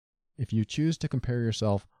 If you choose to compare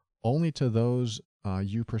yourself only to those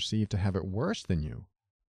you perceive to have it worse than you,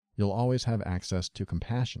 you'll always have access to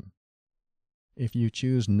compassion. If you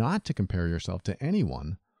choose not to compare yourself to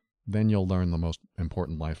anyone, then you'll learn the most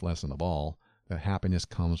important life lesson of all, that happiness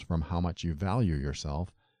comes from how much you value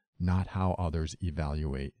yourself, not how others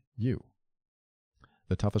evaluate you.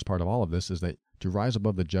 The toughest part of all of this is that to rise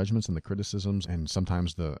above the judgments and the criticisms and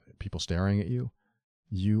sometimes the people staring at you,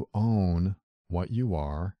 you own what you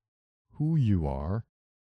are, who you are,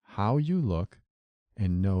 how you look,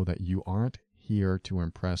 and know that you aren't here to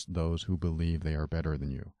impress those who believe they are better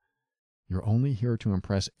than you. You're only here to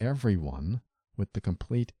impress everyone with the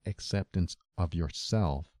complete acceptance of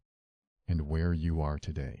yourself and where you are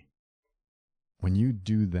today. When you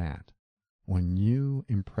do that, when you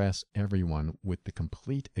impress everyone with the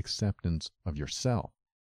complete acceptance of yourself,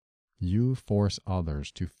 you force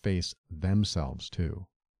others to face themselves too,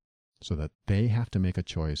 so that they have to make a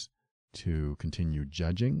choice to continue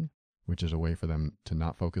judging, which is a way for them to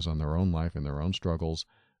not focus on their own life and their own struggles,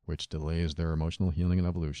 which delays their emotional healing and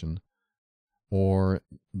evolution, or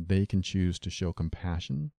they can choose to show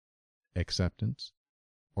compassion, acceptance,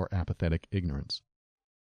 or apathetic ignorance.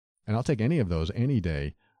 And I'll take any of those any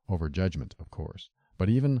day over judgment, of course. But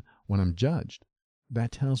even when I'm judged,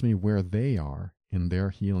 that tells me where they are in their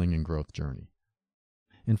healing and growth journey.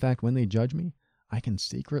 In fact, when they judge me, I can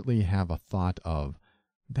secretly have a thought of,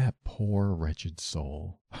 that poor wretched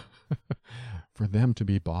soul. For them to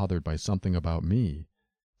be bothered by something about me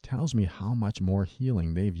tells me how much more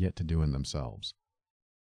healing they've yet to do in themselves.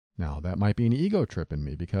 Now, that might be an ego trip in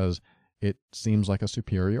me because it seems like a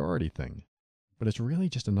superiority thing, but it's really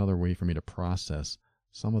just another way for me to process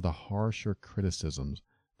some of the harsher criticisms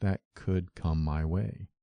that could come my way.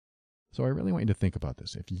 So I really want you to think about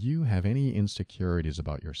this. If you have any insecurities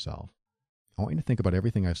about yourself, I want you to think about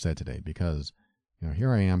everything I've said today, because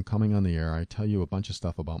here I am coming on the air. I tell you a bunch of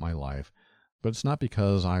stuff about my life, but it's not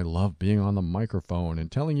because I love being on the microphone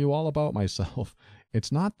and telling you all about myself.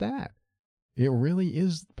 It's not that. It really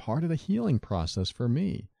is part of the healing process for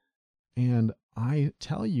me. And I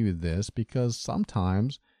tell you this because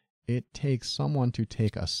sometimes it takes someone to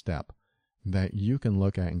take a step that you can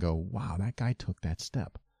look at and go, wow, that guy took that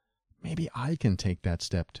step. Maybe I can take that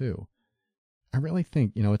step too. I really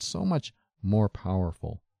think, it's so much more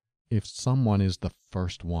powerful if someone is the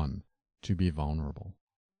first one to be vulnerable.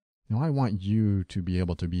 I want you to be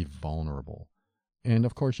able to be vulnerable. And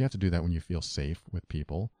of course, you have to do that when you feel safe with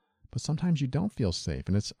people. But sometimes you don't feel safe,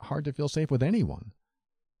 and it's hard to feel safe with anyone.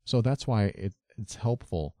 So that's why it's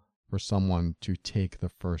helpful for someone to take the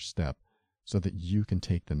first step so that you can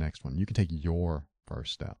take the next one. You can take your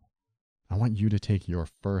first step. I want you to take your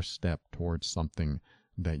first step towards something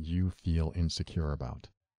that you feel insecure about.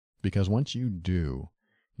 Because once you do,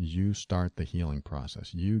 you start the healing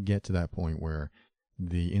process. You get to that point where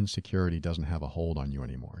the insecurity doesn't have a hold on you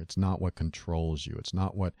anymore. It's not what controls you. It's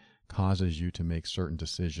not what causes you to make certain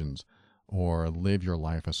decisions or live your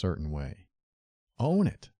life a certain way. Own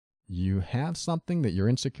it. You have something that you're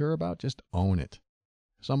insecure about, just own it.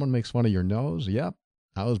 Someone makes fun of your nose. Yep,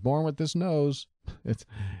 I was born with this nose.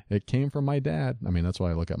 It came from my dad. I mean, that's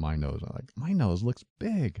why I look at my nose. I'm like, my nose looks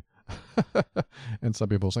big. And some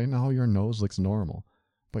people say, no, your nose looks normal.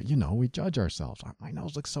 But we judge ourselves. My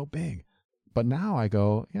nose looks so big. But now I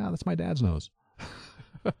go, yeah, that's my dad's nose.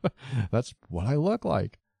 That's what I look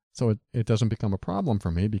like. So it doesn't become a problem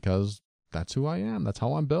for me because that's who I am. That's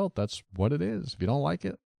how I'm built. That's what it is. If you don't like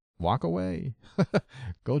it, walk away.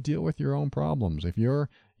 Go deal with your own problems. If you're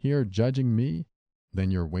here judging me,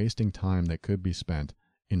 then you're wasting time that could be spent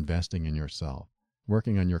investing in yourself,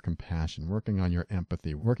 working on your compassion, working on your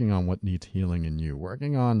empathy, working on what needs healing in you,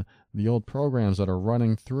 working on the old programs that are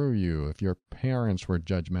running through you. If your parents were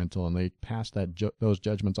judgmental and they passed those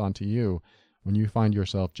judgments on to you, when you find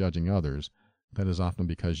yourself judging others, that is often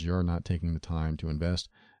because you're not taking the time to invest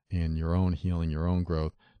in your own healing, your own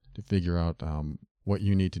growth, to figure out what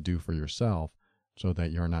you need to do for yourself so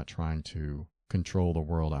that you're not trying to control the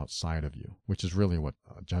world outside of you, which is really what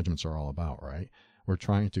judgments are all about, right? We're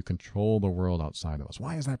trying to control the world outside of us.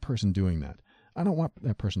 Why is that person doing that? I don't want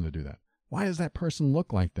that person to do that. Why does that person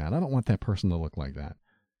look like that? I don't want that person to look like that.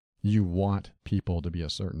 You want people to be a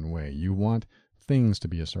certain way. You want things to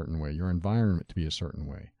be a certain way, your environment to be a certain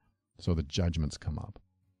way. So the judgments come up.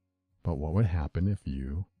 But what would happen if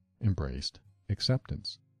you embraced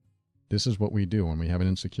acceptance? This is what we do when we have an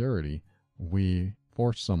insecurity. We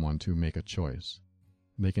force someone to make a choice.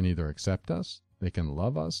 They can either accept us, they can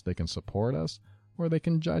love us, they can support us, or they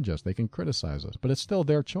can judge us, they can criticize us. But it's still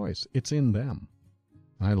their choice. It's in them.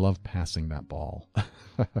 I love passing that ball.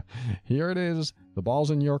 Here it is. The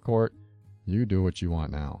ball's in your court. You do what you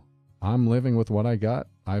want now. I'm living with what I got.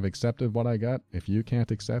 I've accepted what I got. If you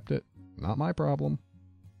can't accept it, not my problem.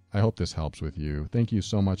 I hope this helps with you. Thank you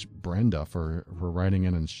so much, Brenda, for writing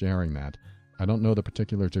in and sharing that. I don't know the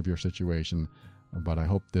particulars of your situation, but I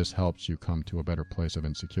hope this helps you come to a better place of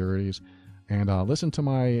insecurities. And listen to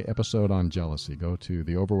my episode on jealousy. Go to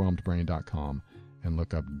theoverwhelmedbrain.com and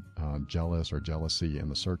look up jealous or jealousy in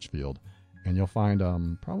the search field. And you'll find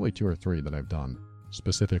probably 2 or 3 that I've done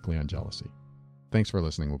specifically on jealousy. Thanks for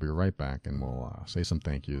listening. We'll be right back, and we'll say some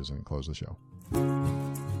thank yous and close the show.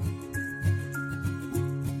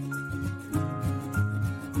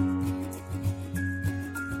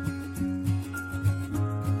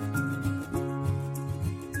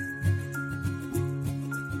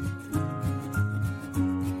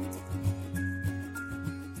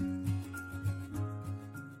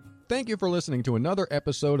 Thank you for listening to another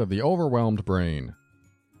episode of The Overwhelmed Brain.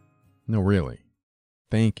 No, really,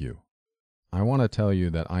 thank you. I want to tell you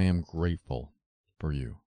that I am grateful for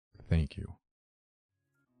you. Thank you.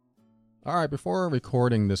 All right, before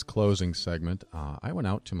recording this closing segment, I went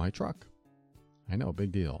out to my truck. I know,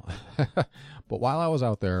 big deal. But while I was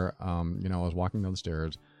out there, I was walking down the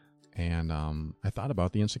stairs, and I thought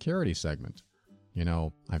about the insecurity segment.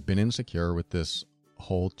 I've been insecure with this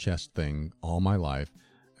whole chest thing all my life.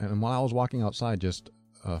 And while I was walking outside just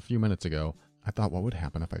a few minutes ago, I thought, what would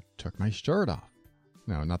happen if I took my shirt off?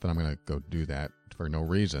 Now, not that I'm going to go do that for no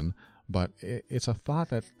reason, but it's a thought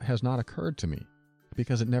that has not occurred to me,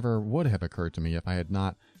 because it never would have occurred to me if I had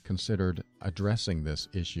not considered addressing this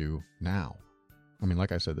issue now. I mean,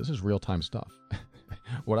 like I said, this is real-time stuff.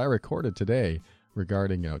 What I recorded today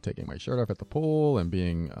regarding, taking my shirt off at the pool and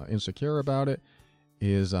being insecure about it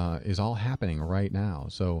is all happening right now.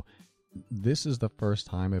 So this is the first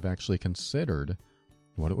time I've actually considered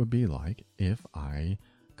what it would be like if I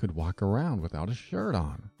could walk around without a shirt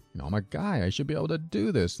on. I'm a guy. I should be able to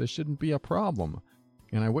do this. This shouldn't be a problem.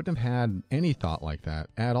 And I wouldn't have had any thought like that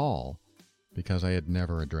at all because I had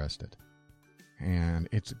never addressed it. And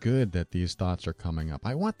it's good that these thoughts are coming up.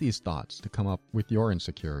 I want these thoughts to come up with your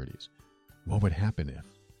insecurities. What would happen if?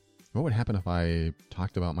 What would happen if I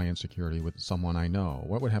talked about my insecurity with someone I know?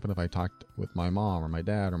 What would happen if I talked with my mom or my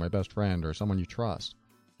dad or my best friend or someone you trust?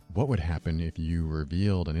 What would happen if you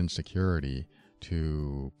revealed an insecurity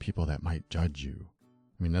to people that might judge you?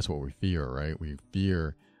 I mean, that's what we fear, right? We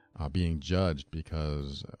fear being judged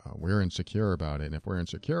because we're insecure about it. And if we're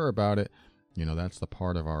insecure about it, that's the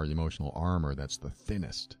part of our emotional armor that's the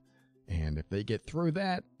thinnest. And if they get through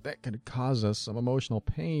that, that could cause us some emotional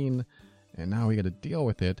pain. And now we got to deal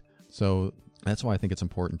with it. So that's why I think it's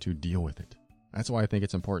important to deal with it. That's why I think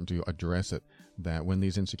it's important to address it, that when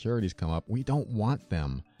these insecurities come up, we don't want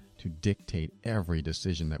them to dictate every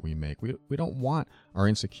decision that we make. We don't want our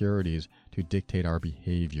insecurities to dictate our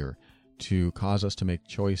behavior, to cause us to make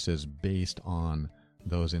choices based on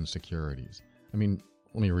those insecurities. I mean,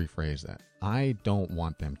 let me rephrase that. I don't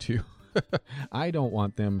want them to. I don't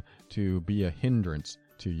want them to be a hindrance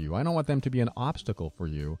to you. I don't want them to be an obstacle for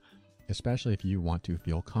you, especially if you want to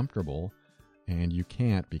feel comfortable and you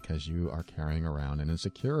can't because you are carrying around an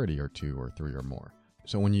insecurity or two or three or more.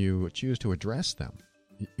 So when you choose to address them,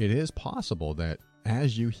 it is possible that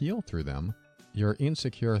as you heal through them, your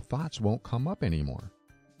insecure thoughts won't come up anymore.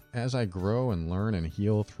 As I grow and learn and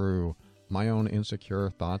heal through my own insecure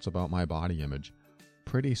thoughts about my body image,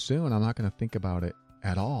 pretty soon I'm not going to think about it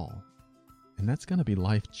at all. And that's going to be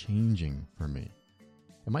life-changing for me.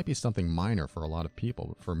 It might be something minor for a lot of people,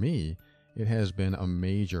 but for me, it has been a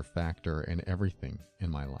major factor in everything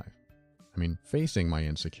in my life. I mean, facing my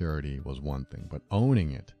insecurity was one thing, but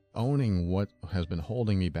owning it, owning what has been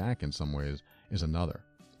holding me back in some ways is another.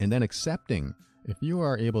 And then accepting, if you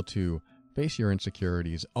are able to face your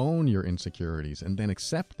insecurities, own your insecurities, and then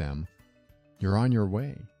accept them, you're on your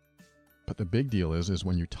way. But the big deal is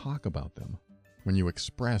when you talk about them, when you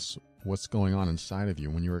express what's going on inside of you,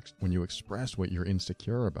 when you express what you're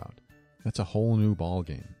insecure about, that's a whole new ball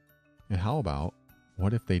game. And how about,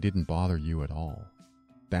 what if they didn't bother you at all?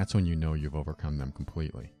 That's when you know you've overcome them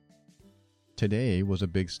completely. Today was a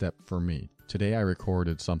big step for me. Today I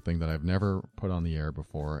recorded something that I've never put on the air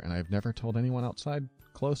before, and I've never told anyone outside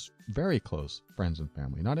close, very close friends and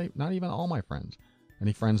family. Not even all my friends.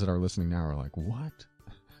 Any friends that are listening now are like, what?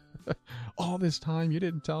 All this time you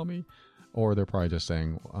didn't tell me? Or they're probably just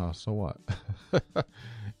saying, so what?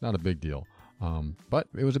 Not a big deal. But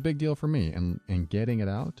it was a big deal for me. And getting it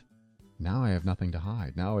out, now I have nothing to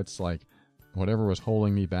hide. Now it's like whatever was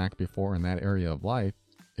holding me back before in that area of life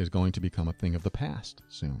is going to become a thing of the past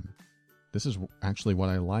soon. This is actually what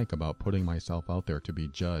I like about putting myself out there to be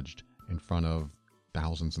judged in front of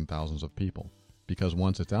thousands and thousands of people. Because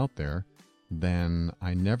once it's out there, then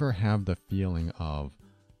I never have the feeling of,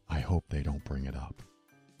 I hope they don't bring it up.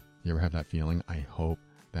 You ever have that feeling? I hope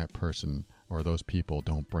that person or those people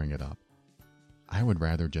don't bring it up. I would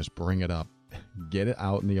rather just bring it up, get it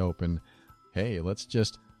out in the open. Hey, let's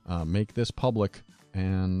just make this public,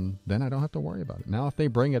 and then I don't have to worry about it. Now, if they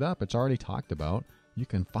bring it up, it's already talked about. You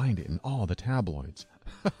can find it in all the tabloids.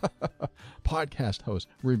 Podcast host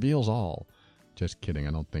reveals all. Just kidding.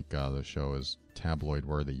 I don't think the show is tabloid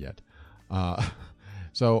worthy yet.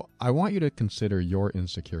 So I want you to consider your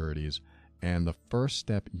insecurities and the first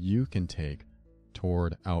step you can take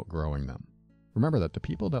toward outgrowing them. Remember that the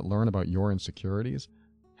people that learn about your insecurities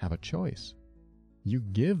have a choice. You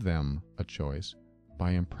give them a choice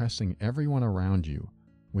by impressing everyone around you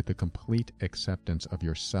with the complete acceptance of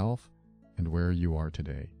yourself and where you are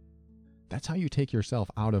today. That's how you take yourself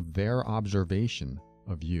out of their observation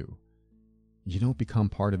of you. You don't become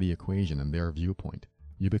part of the equation and their viewpoint.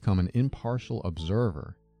 You become an impartial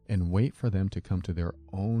observer and wait for them to come to their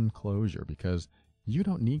own closure, because you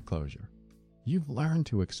don't need closure. You've learned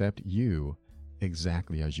to accept you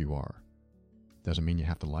exactly as you are. Doesn't mean you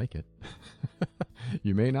have to like it.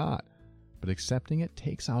 You may not, but accepting it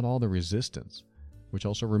takes out all the resistance, which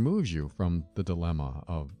also removes you from the dilemma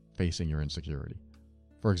of facing your insecurity.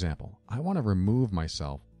 For example, I want to remove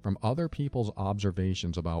myself from other people's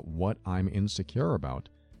observations about what I'm insecure about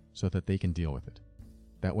so that they can deal with it.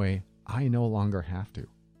 That way, I no longer have to.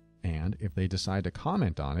 And if they decide to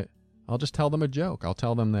comment on it, I'll just tell them a joke. I'll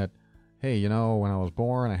tell them that, hey, you know, when I was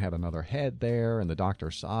born, I had another head there, and the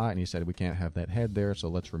doctor saw it, and he said, we can't have that head there, so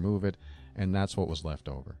let's remove it. And that's what was left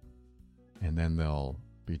over. And then they'll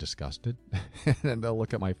be disgusted, and then they'll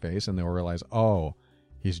look at my face, and they'll realize, oh,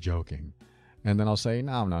 he's joking. And then I'll say,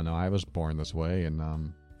 no, I was born this way,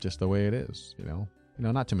 and just the way it is,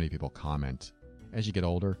 not too many people comment. As you get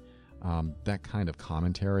older, that kind of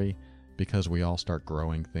commentary, because we all start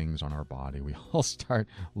growing things on our body. We all start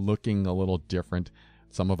looking a little different.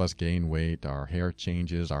 Some of us gain weight, our hair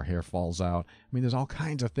changes, our hair falls out. I mean, there's all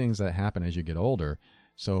kinds of things that happen as you get older.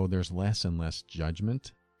 So there's less and less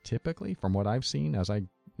judgment, typically, from what I've seen. As I'm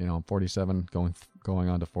 47, going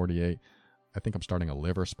on to 48. I think I'm starting a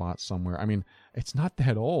liver spot somewhere. I mean, it's not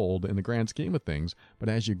that old in the grand scheme of things, but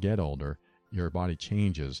as you get older, your body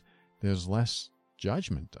changes. There's less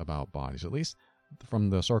judgment about bodies, at least from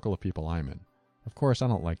the circle of people I'm in. Of course, I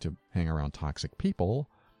don't like to hang around toxic people,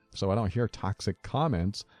 so I don't hear toxic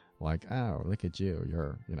comments like, oh, look at you,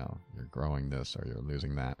 you're growing this or you're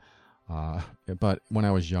losing that. But when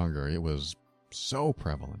I was younger, it was so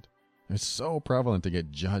prevalent. It's so prevalent to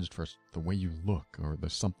get judged for the way you look, or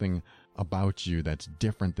there's something about you that's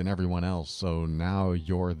different than everyone else. So now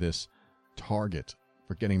you're this target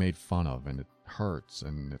for getting made fun of, and it hurts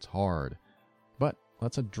and it's hard. But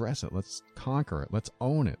let's address it. Let's conquer it. Let's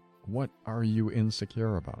own it. What are you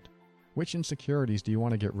insecure about? Which insecurities do you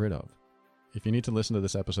want to get rid of? If you need to listen to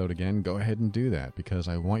this episode again, go ahead and do that, because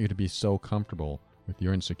I want you to be so comfortable with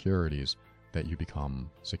your insecurities that you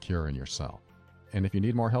become secure in yourself. And if you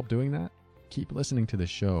need more help doing that, keep listening to the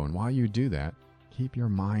show. And while you do that, keep your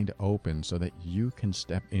mind open so that you can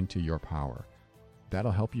step into your power.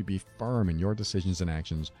 That'll help you be firm in your decisions and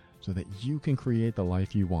actions so that you can create the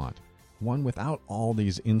life you want. One without all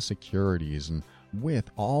these insecurities and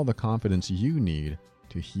with all the confidence you need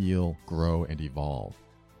to heal, grow, and evolve.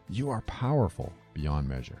 You are powerful beyond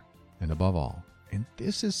measure. And above all, and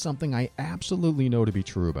this is something I absolutely know to be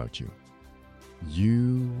true about you,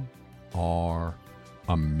 you are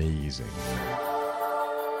amazing.